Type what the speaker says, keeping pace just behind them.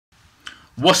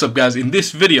What's up guys, in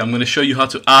this video I'm going to show you how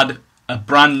to add a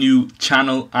brand new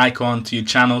channel icon to your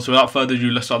channel. So without further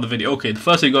ado, let's start the video. Okay, the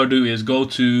first thing you got to do is go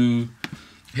to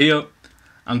here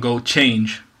and go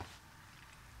change,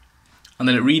 and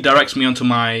then it redirects me onto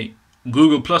my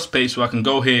Google Plus page, so I can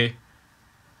go here,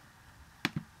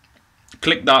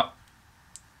 click that,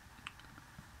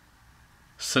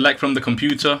 select from the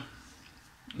computer,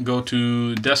 go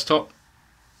to desktop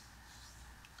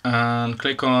and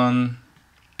click on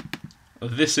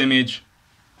this image,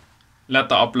 let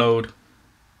that upload,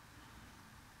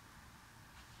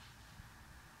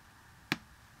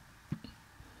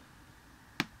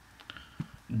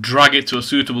 drag it to a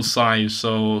suitable size,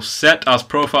 so set as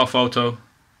profile photo,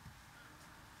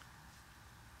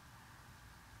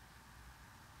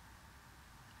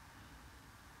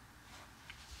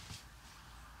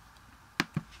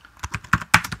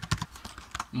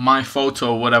 my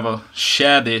photo, whatever,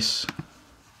 share this.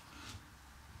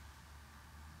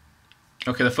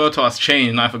 Okay, the photo has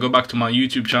changed. Now if I go back to my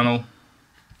YouTube channel,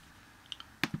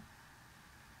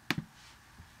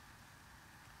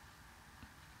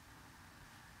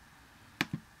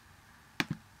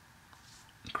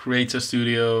 Creator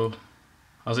Studio,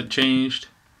 has it changed?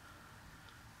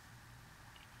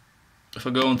 If I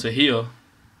go into here,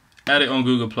 edit on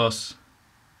Google Plus,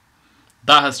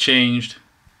 that has changed.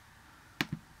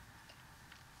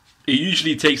 It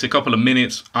usually takes a couple of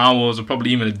minutes, hours, or probably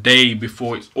even a day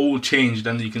before it's all changed.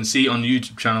 And you can see on the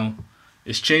YouTube channel,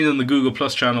 it's changed on the Google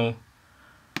Plus channel.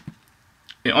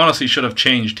 It honestly should have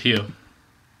changed here.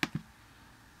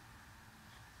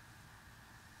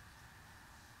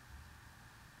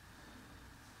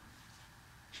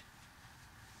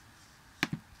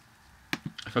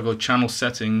 If I go channel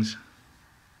settings,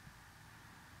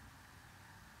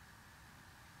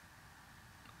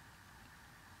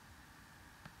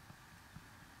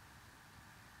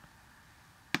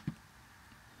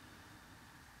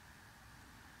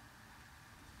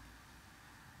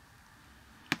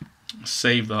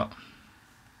 save that.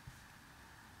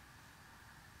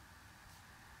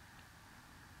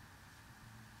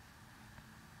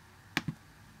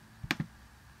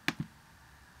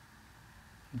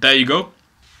 There you go.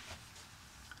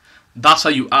 That's how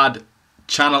you add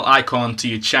channel icon to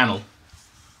your channel.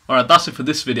 Alright, that's it for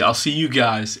this video. I'll see you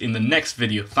guys in the next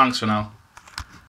video. Thanks for now.